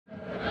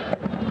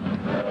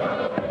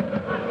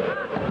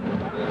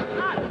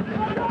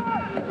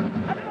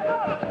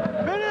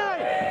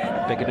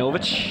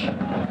Beganovic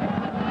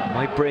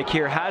might break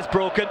here, has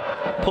broken,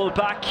 pulled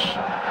back,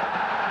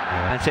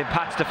 and St.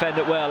 Pat's defend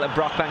it well, and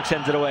Brockbank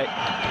sends it away.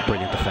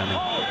 Brilliant defending.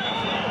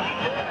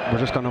 We're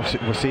just going to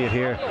we'll see it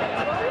here.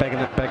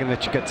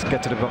 Beganovic gets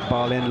to the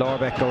ball in.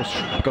 Lorbeck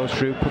goes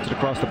through, puts it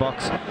across the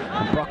box,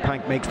 and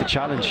Brockbank makes the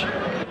challenge.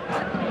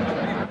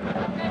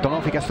 Don't know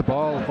if he gets the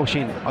ball.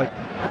 Oisin,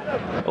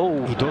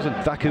 oh, he doesn't.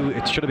 Daku,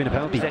 it should have been a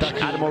penalty.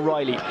 Adam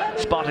O'Reilly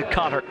spotted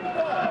Cotter.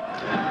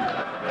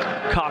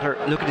 Cotter,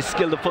 look at his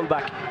skill, the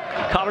fullback.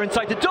 Cotter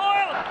inside to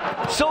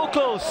Doyle. So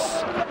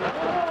close.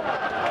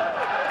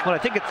 Well, I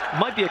think it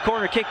might be a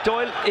corner kick.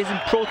 Doyle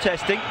isn't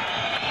protesting.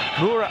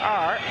 Mura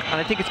are, and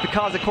I think it's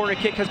because a corner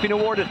kick has been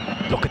awarded.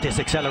 Look at this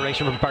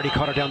acceleration from Barry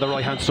Cotter down the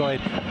right hand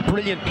side.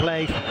 Brilliant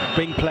play,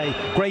 ring play,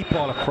 great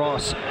ball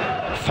across.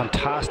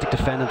 Fantastic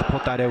defending to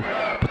put that out.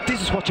 But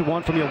this is what you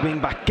want from your wing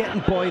back,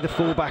 getting by the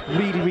full back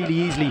really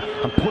easily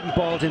and putting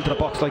balls into the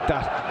box like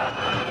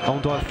that.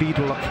 Owen Doyle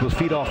will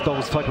feed off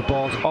those type of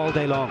balls all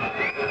day long.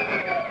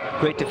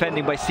 Great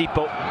defending by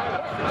Sipo.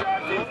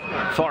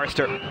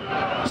 Forrester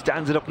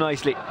stands it up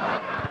nicely.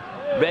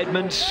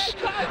 Redmond,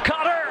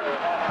 Cotter!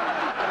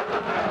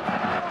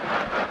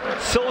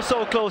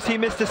 So close. He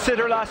missed a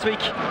sitter last week.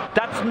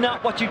 That's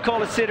not what you'd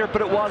call a sitter,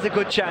 but it was a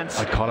good chance.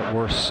 I'd call it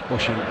worse.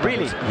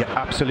 Really? Yeah,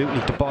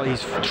 absolutely. The ball,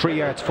 he's 3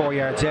 yards, 4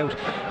 yards out.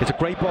 It's a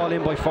great ball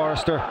in by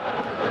Forrester.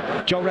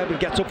 Joe Redmond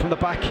gets up from the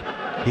back.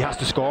 He has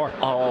to score.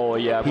 Oh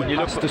yeah, when you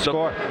look to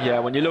score. Yeah,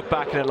 when you look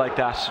back at it like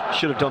that,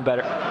 should have done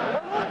better.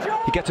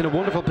 He gets in a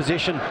wonderful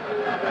position,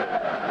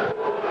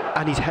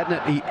 and he's heading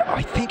it.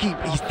 I think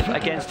he's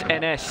against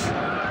NS.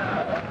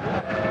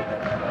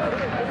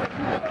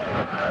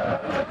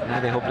 Now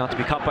they hope not to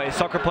be caught by a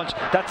sucker punch.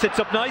 That sits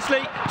up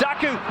nicely.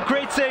 Daku,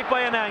 great save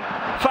by Anang.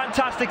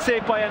 Fantastic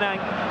save by Anang.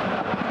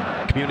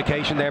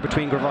 Communication there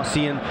between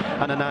Gravossi and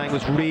Anang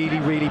was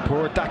really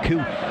poor.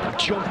 Daku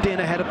jumped in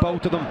ahead of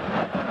both of them.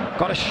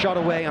 Got a shot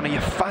away, and you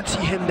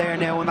fancy him there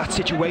now in that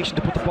situation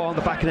to put the ball in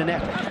the back of the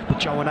net. But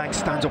Joe Anang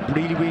stands up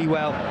really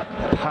well,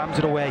 palms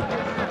it away.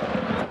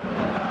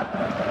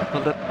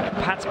 Well, the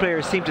Pats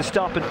players seemed to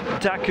stop, and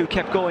Daku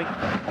kept going.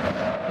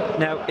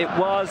 Now, it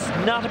was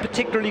not a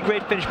particularly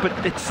great finish, but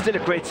it's still a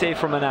great save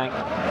from Anang.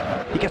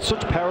 He gets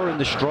such power in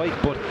the strike,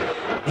 but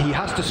he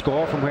has to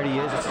score from where he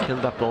is. It's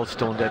killed that ball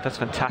stone dead. That's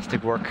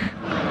fantastic work.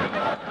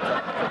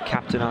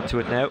 Captain onto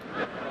it now.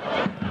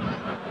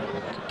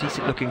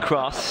 Decent looking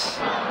cross.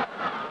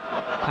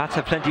 Pats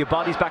have plenty of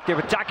bodies back there,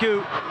 but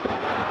Daku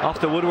off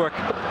the woodwork.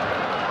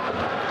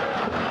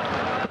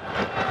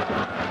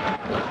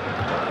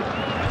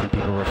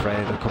 People were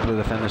afraid, a couple of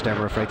defenders there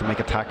were afraid to make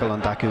a tackle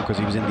on Daku because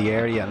he was in the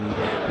area, and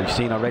we've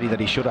seen already that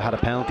he should have had a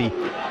penalty.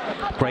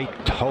 Great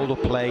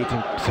hold-up play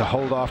to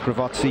hold off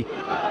Gravossi.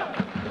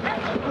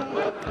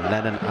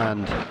 Lennon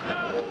and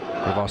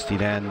Gravossi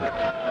then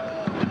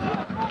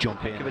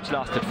jump in. Kovic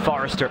lost it.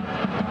 Forrester.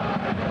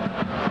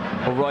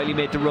 O'Reilly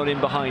made the run in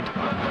behind.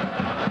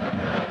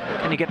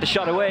 Can he get the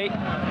shot away?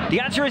 The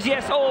answer is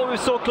yes. Oh, it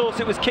was so close.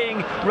 It was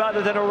King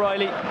rather than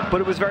O'Reilly, but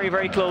it was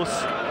very close.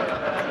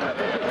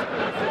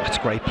 That's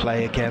great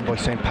play again by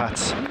St.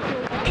 Pat's.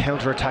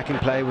 Counter-attacking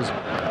play was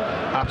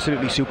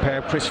absolutely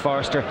superb. Chris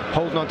Forrester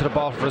holding on to the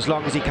ball for as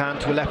long as he can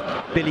to let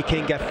Billy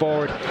King get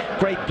forward.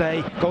 Great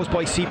play, goes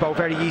by Sipo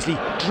very easily,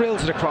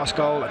 drills it across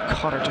goal, and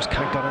Cotter just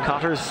can't get on.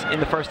 Cotter's in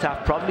the first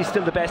half probably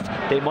still the best.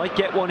 They might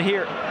get one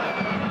here.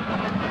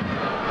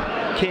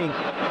 King.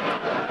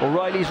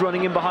 O'Reilly's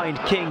running in behind.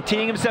 King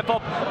teeing himself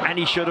up, and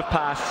he should have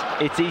passed.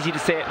 It's easy to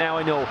say it now,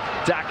 I know.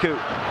 Daku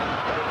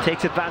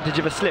takes advantage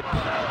of a slip.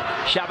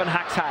 Shaban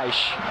Haxhaj.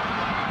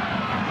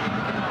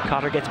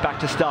 Cotter gets back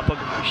to stop him.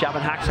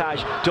 Shaban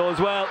Haxhaj does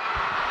well.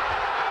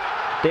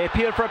 They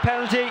appeal for a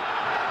penalty,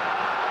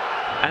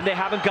 and they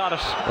haven't got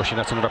it. Oisin,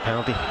 that's another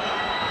penalty.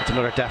 It's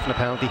another definite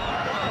penalty.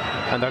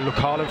 And they're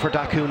calling for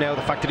Daku now,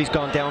 the fact that he's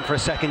gone down for a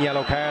second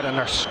yellow card, and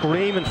they're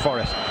screaming for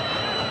it.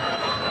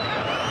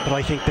 But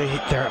I think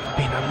they're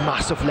being a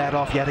massive let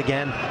off yet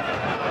again.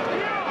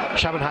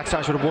 Shaban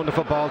Haxhaj with a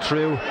wonderful ball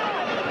through.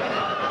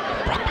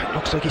 Brockbank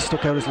looks like he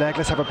stuck out his leg.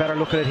 Let's have a better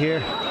look at it here.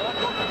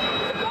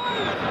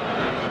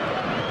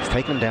 He's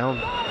taking him down.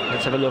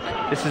 Let's have a look.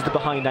 This is the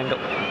behind angle.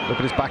 Look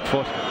at his back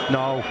foot.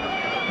 No,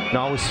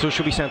 he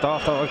should be sent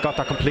off. I got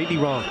that completely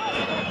wrong.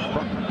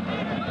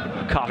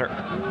 Cotter.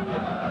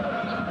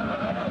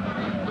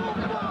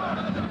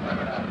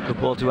 Good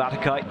ball to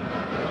Atakai.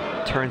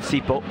 Turns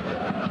Sipo.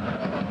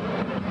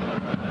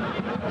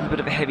 A bit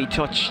of a heavy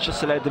touch,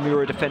 just allowed the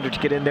Mura defender to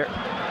get in there.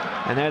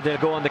 And now they'll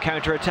go on the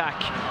counter attack.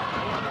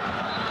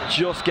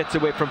 Just gets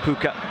away from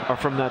Puka, or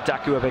from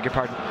Daku, I beg your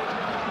pardon.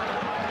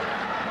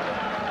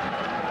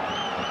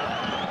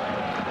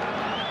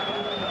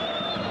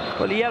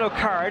 Well, the yellow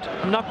card,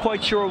 I'm not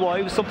quite sure why.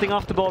 It was something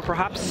off the ball,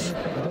 perhaps.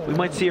 We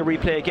might see a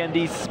replay again.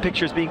 These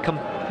pictures being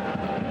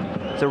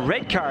it's a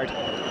red card.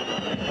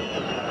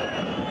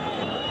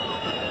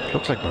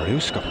 Looks like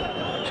Maruska.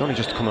 He's only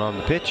just coming on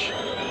the pitch.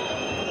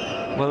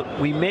 Well,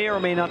 we may or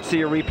may not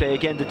see a replay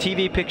again. The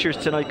TV pictures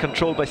tonight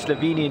controlled by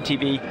Slovenian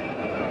TV.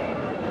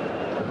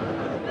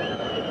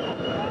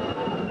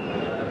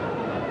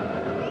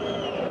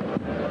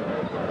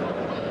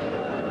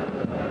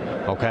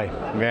 Okay,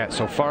 yeah,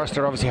 so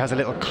Forrester obviously has a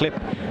little clip,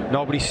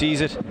 nobody sees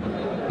it,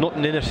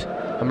 nothing in it,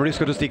 and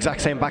Marusko does the exact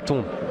same back to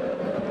him,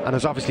 and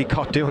is obviously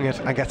caught doing it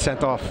and gets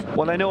sent off.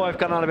 Well, I know I've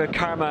gone on about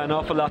karma an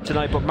awful lot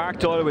tonight, but Mark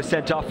Doyle was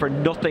sent off for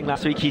nothing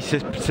last week. He's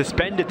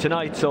suspended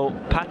tonight, so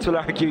Pats will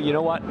argue, you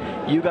know what,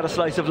 you got a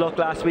slice of luck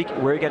last week,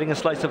 we're getting a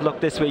slice of luck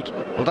this week.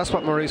 Well, that's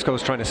what Marusko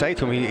was trying to say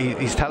to him.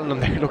 He's telling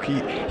him there, look,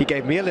 he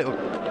gave me a little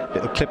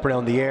clip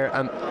around the ear,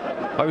 and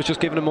I was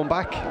just giving him one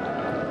back.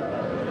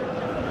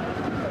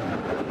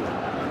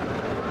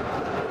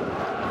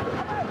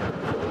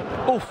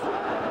 Oof.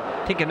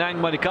 I think Anang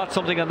might have got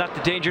something on that.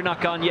 The danger not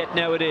gone yet.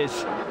 Now it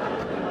is.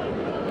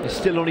 There's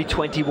still only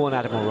 21,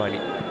 Adam O'Reilly.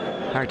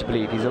 Hard to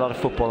believe. He's a lot of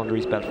football under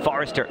his belt.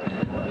 Forrester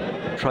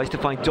tries to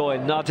find Doyle.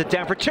 Nods it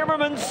down for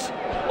Timmermans.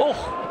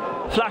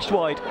 Oh, flashed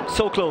wide.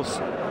 So close.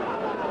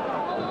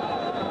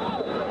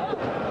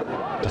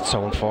 That's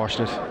so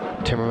unfortunate.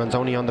 Timmermans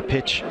only on the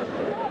pitch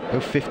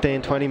about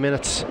 15-20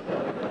 minutes.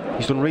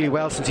 He's done really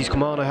well since he's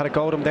come on. I had a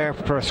go at him there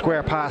for a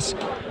square pass,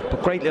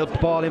 but great little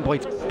ball in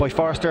by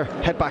Forrester.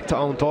 Head back to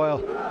Owen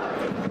Doyle.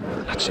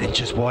 That's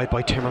inches wide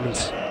by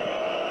Timmermans.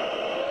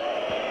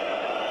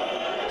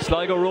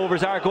 Sligo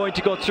Rovers are going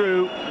to go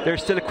through.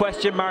 There's still a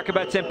question mark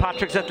about St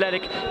Patrick's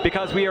Athletic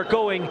because we are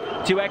going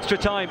to extra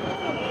time.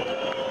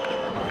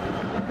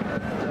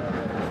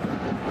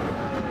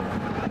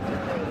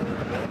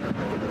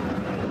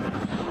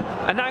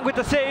 Anang with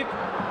the save,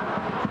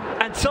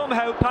 and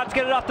somehow Pats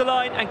get it off the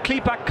line, and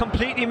Kleepak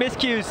completely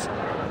miscues.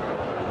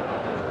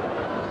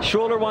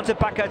 Schroller wants it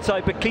back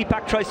outside, but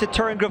Kleepak tries to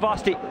turn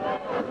Gravosti.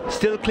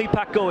 Still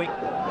Kleepak going,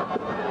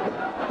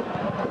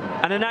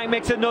 and Anang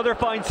makes another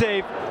fine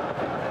save.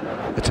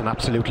 It's an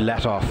absolute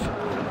let-off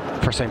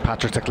for St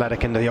Patrick's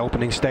Athletic in the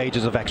opening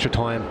stages of extra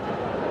time.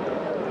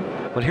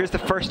 Well, here's the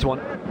first one.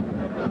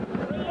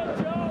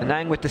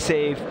 Anang with the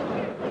save.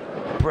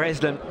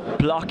 Breslin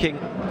blocking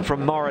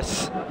from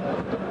Morris.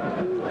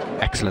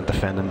 Excellent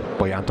defending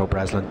by Anto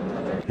Breslin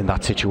in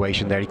that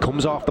situation there. He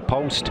comes off the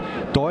post.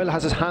 Doyle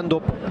has his hand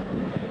up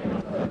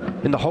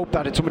in the hope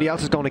that somebody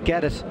else is going to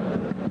get it.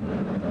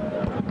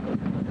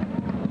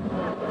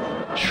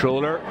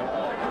 Schroller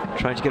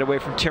trying to get away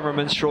from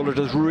Timmermans. Schroller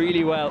does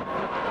really well.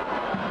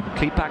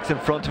 Kleepak's in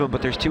front of him,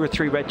 but there's 2 or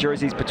 3 red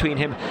jerseys between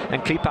him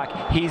and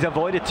Kleepak. He's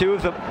avoided 2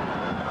 of them.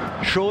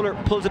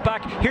 Schroller pulls it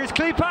back. Here's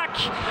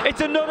Kleepak.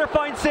 It's another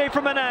fine save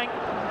from Anang.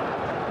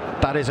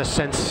 That is a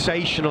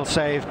sensational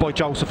save by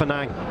Joseph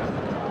Anang.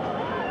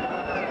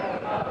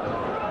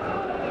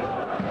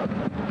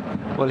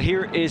 Well,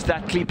 here is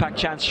that Kleepak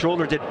chance.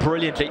 Schroller did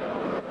brilliantly.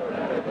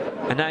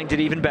 Anang did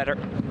even better.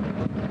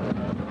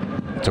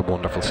 It's a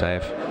wonderful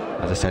save.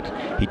 As I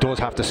said, he does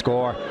have to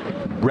score.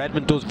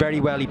 Redmond does very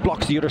well. He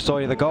blocks the other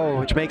side of the goal,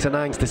 which makes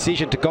Anang's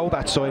decision to go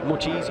that side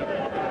much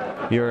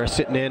easier. You're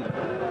sitting in.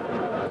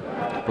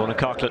 Ronan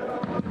Coughlin.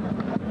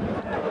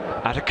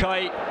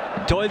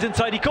 Atakai. Doyle's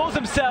inside. He goes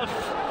himself.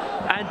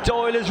 And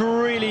Doyle is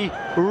really,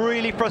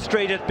 really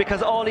frustrated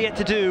because all he had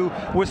to do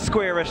was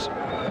square it.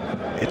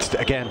 It's,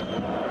 again,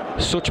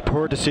 such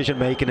poor decision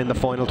making in the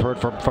final third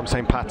from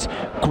St Pat's.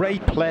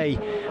 Great play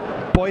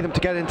by them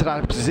to get into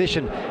that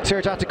position.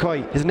 Serge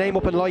Atakai, his name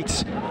up in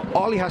lights.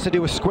 All he has to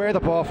do is square the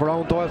ball for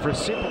Owen Doyle for a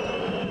simple.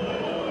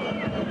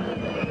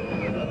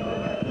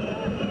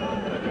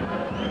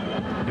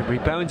 It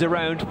rebounds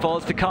around,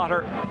 falls to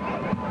Cotter.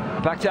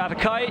 Back to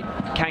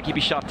Atakai. Can't keep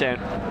his shot down.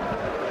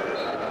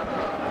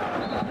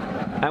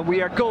 And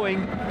we are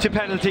going to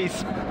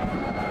penalties.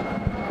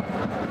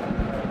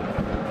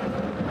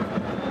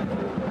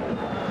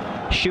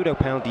 Shootout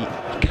penalty,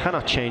 you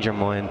cannot change your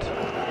mind.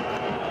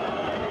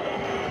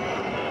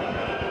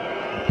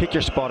 Pick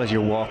your spot as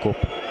you walk up.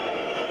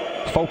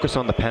 Focus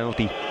on the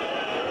penalty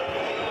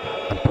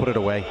and put it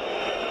away.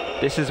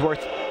 This is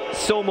worth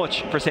so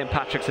much for St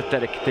Patrick's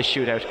Athletic, this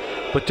shootout.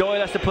 But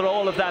Doyle has to put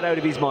all of that out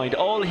of his mind.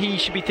 All he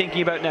should be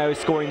thinking about now is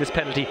scoring this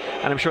penalty,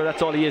 and I'm sure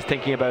that's all he is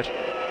thinking about.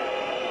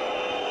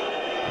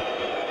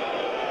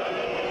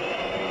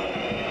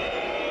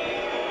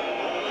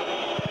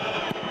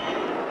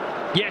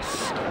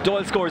 Yes,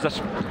 Doyle scores it.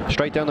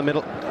 Straight down the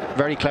middle,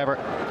 very clever.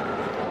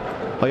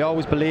 I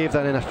always believe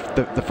that in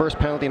the first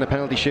penalty in a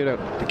penalty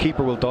shootout, the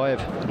keeper will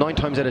dive. 9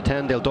 times out of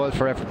 10, they'll dive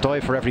for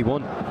every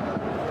one.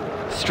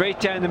 Straight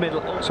down the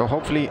middle. So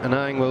hopefully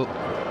Anang will.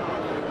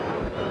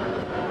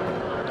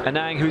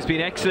 Anang, who's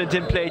been excellent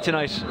in play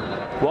tonight.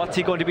 What's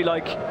he going to be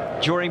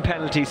like during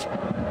penalties?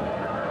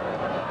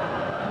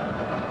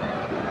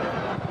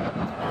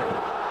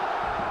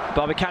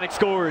 Bob Mechanic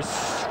scores.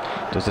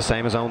 Does the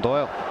same as Owen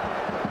Doyle.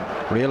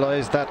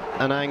 Realised that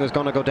Anang was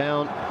going to go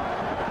down.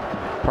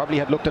 Probably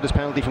had looked at his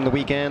penalty from the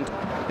weekend.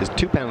 There's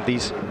 2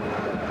 penalties.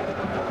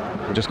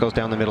 And just goes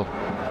down the middle.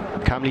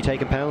 Camley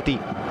taking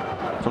penalty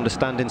from the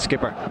stand-in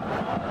skipper.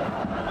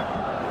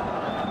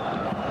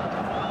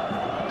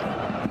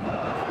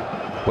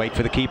 Wait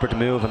for the keeper to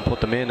move and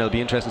put them in. It'll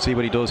be interesting to see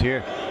what he does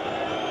here.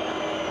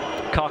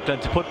 Coughlin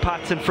to put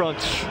Pats in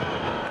front,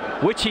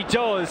 which he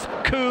does.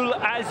 Cool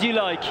as you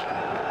like.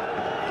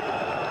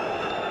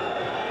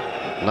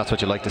 And that's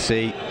what you like to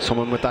see.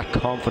 Someone with that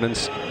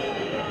confidence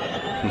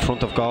in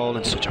front of goal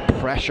in such a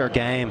pressure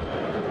game,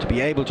 to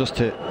be able just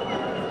to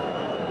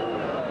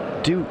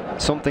do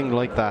something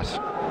like that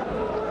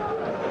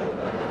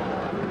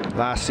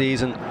last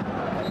season.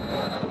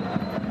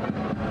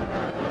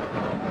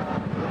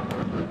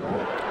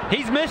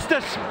 He's missed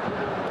it.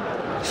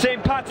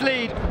 St. Pat's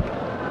lead.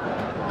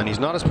 And he's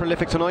not as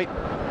prolific tonight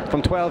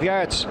from 12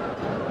 yards.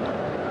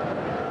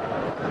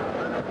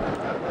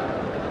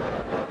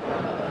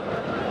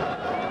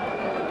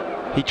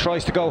 He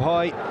tries to go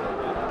high.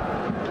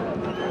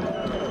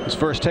 His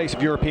first taste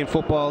of European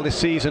football this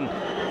season.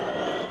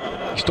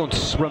 He's done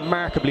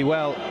remarkably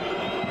well.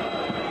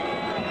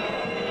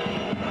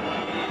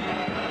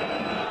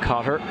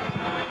 Cotter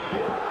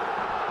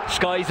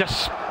skies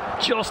it,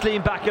 just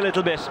lean back a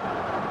little bit.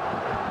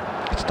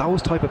 It's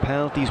those type of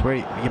penalties where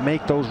you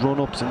make those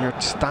run-ups and you're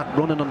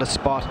running on the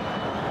spot.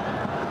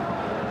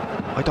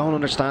 I don't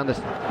understand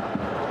it.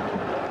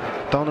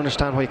 Don't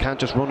understand why you can't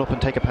just run up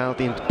and take a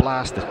penalty and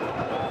blast it.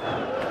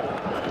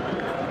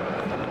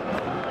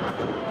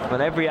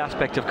 Well, every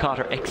aspect of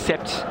Cotter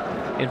except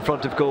in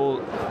front of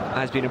goal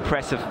has been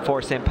impressive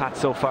for St. Pat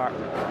so far.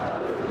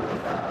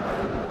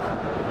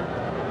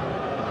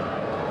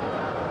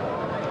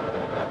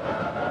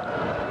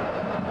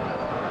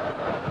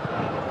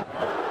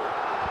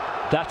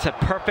 That's a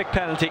perfect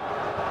penalty.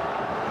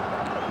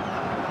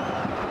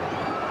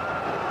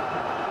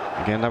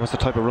 Again, that was the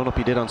type of run-up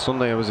he did on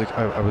Sunday. I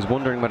was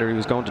wondering whether he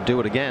was going to do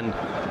it again.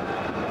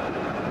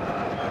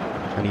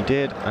 And he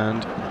did,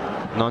 and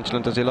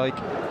nonchalant as he like.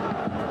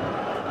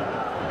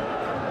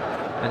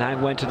 And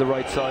Anang went to the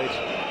right side.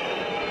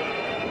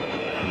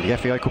 In the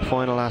FAI Cup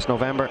final last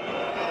November.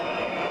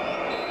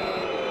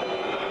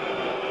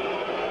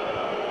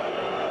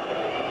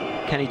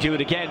 Can he do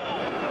it again?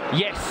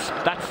 Yes,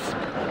 that's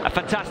a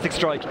fantastic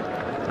strike.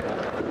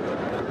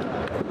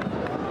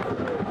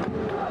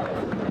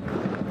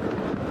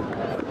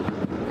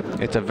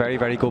 It's a very,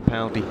 very good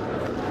penalty.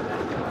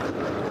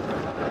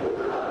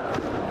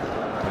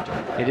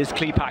 It is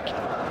Klepak.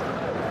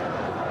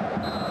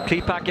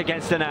 Klepak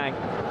against Anang.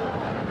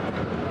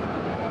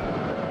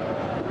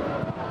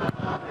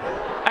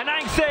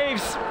 Anang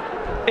saves.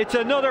 It's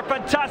another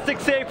fantastic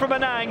save from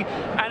Anang,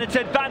 and it's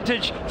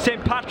advantage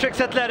St. Patrick's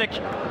Athletic.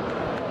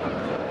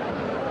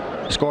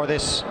 Score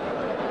this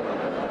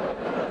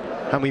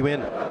and we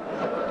win.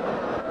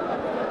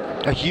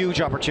 A huge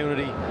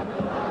opportunity,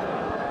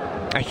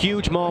 a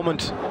huge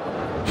moment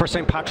for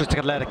St. Patrick's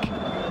Athletic.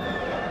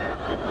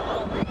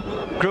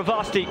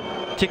 Gravosti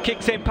to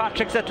kick St.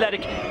 Patrick's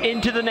Athletic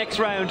into the next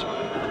round.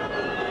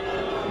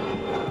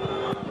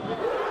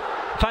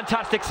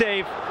 Fantastic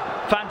save,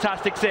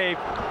 fantastic save.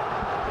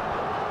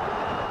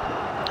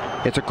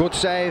 It's a good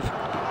save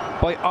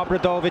by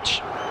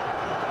Obradovic.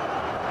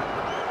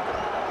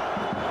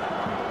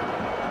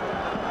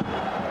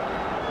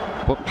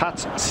 But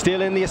Pat's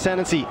still in the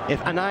ascendancy.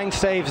 If Anang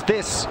saves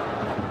this,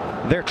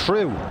 they're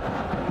through.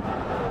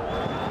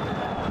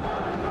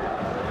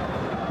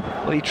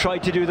 Well, he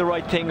tried to do the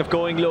right thing of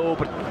going low,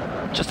 but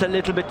just a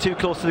little bit too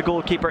close to the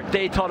goalkeeper.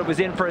 They thought it was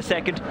in for a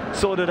second.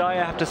 So did I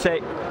have to say.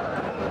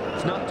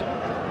 It's not.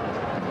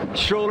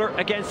 Schroller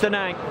against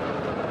Anang.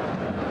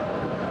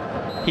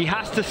 He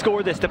has to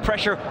score this. The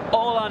pressure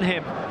all on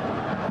him.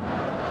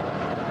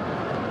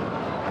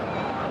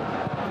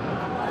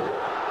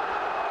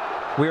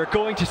 We are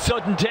going to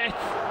sudden death.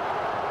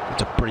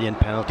 It's a brilliant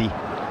penalty.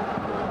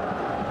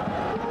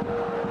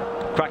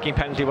 Cracking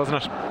penalty,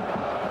 wasn't it?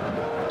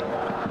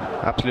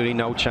 Absolutely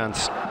no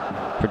chance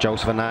for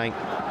Joseph Anang.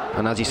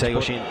 And as you say,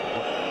 Oisin,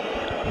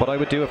 what I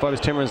would do if I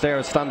was Timmermans there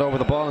is stand over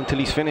the ball until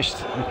he's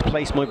finished and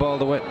place my ball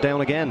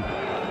down again.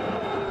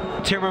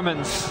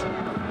 Timmermans.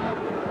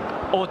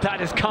 Oh,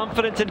 that is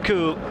confident and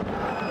cool.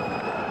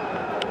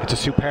 It's a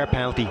superb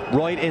penalty,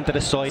 right into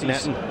the side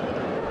netting.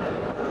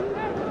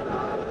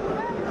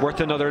 Worth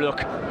another look.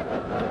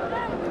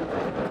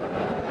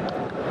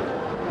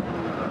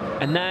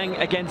 Anang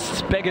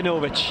against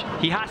Beganovic.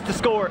 He has to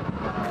score,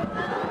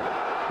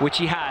 which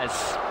he has.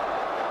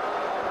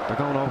 They're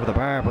going over the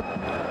bar, but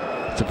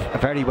it's a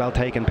very well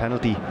taken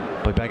penalty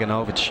by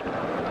Beganovic.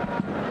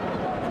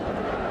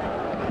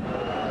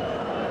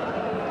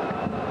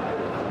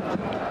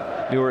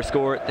 Mura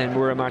score, then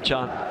Mura march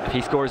on. If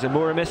he scores and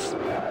Mura miss,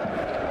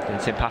 then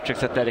St.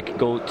 Patrick's Athletic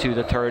go to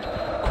the third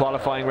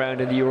qualifying round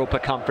in the Europa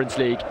Conference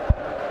League.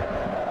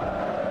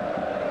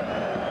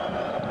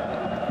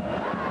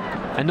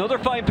 Another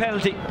fine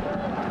penalty.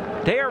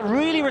 They are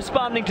really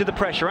responding to the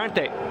pressure, aren't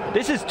they?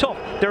 This is tough.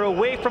 They're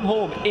away from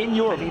home in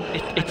Europe.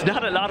 It's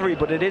not a lottery,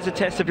 but it is a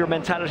test of your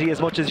mentality as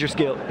much as your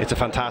skill. It's a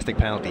fantastic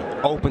penalty.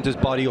 Opened his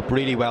body up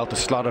really well to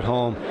slot it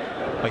home.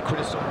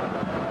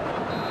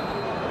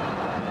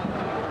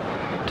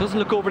 Doesn't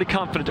look overly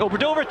confident.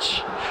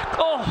 Obradovic!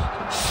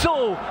 Oh,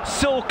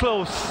 so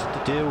close.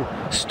 To do.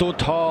 Stood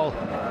tall.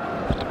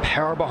 But the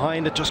power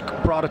behind it just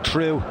brought it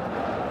through.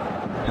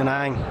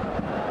 Anang.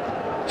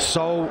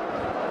 So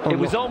it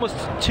was almost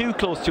too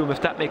close to him,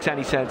 if that makes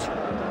any sense.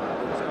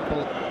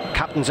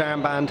 Captain's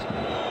armband.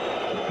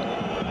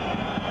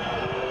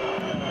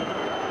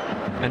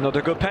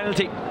 Another good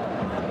penalty.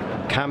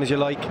 calm as you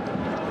like.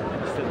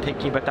 Still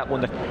thinking about that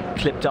one that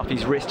clipped off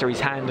his wrist or his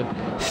hand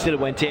and still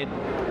went in.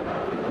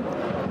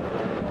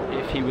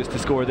 If he was to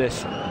score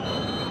this.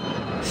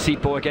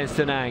 Sipo against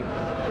Anang.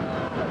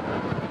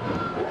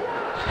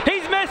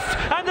 He's missed,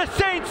 and the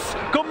Saints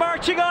go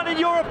marching on in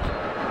Europe.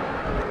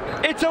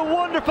 It's a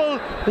wonderful,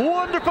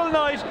 wonderful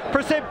night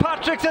for St.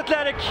 Patrick's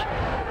Athletic.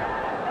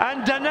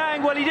 And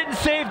Anang, well, he didn't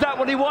save that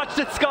when he watched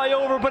it sky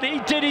over, but he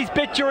did his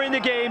bit during the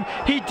game.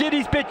 He did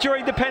his bit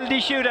during the penalty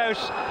shootout.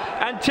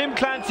 And Tim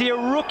Clancy, a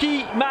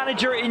rookie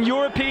manager in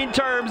European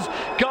terms,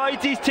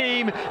 guides his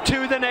team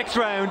to the next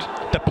round.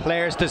 The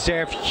players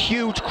deserve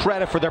huge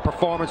credit for their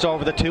performance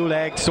over the 2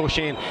 legs, so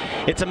Shane.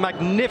 It's a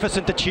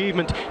magnificent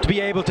achievement to be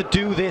able to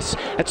do this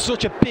at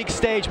such a big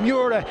stage.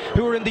 Mura,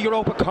 who were in the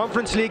Europa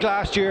Conference League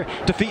last year,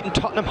 defeating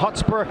Tottenham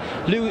Hotspur,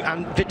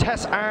 and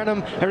Vitesse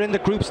Arnhem are in the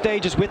group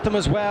stages with them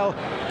as well.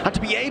 And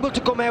to be able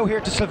to come out here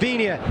to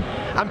Slovenia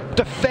and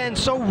defend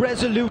so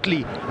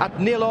resolutely at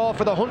 0-0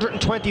 for the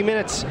 120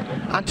 minutes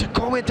and to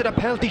go into the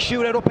penalty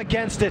shootout up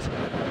against it.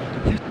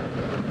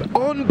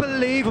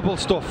 Unbelievable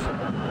stuff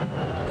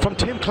from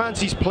Tim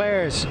Clancy's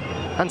players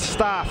and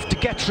staff to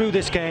get through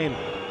this game.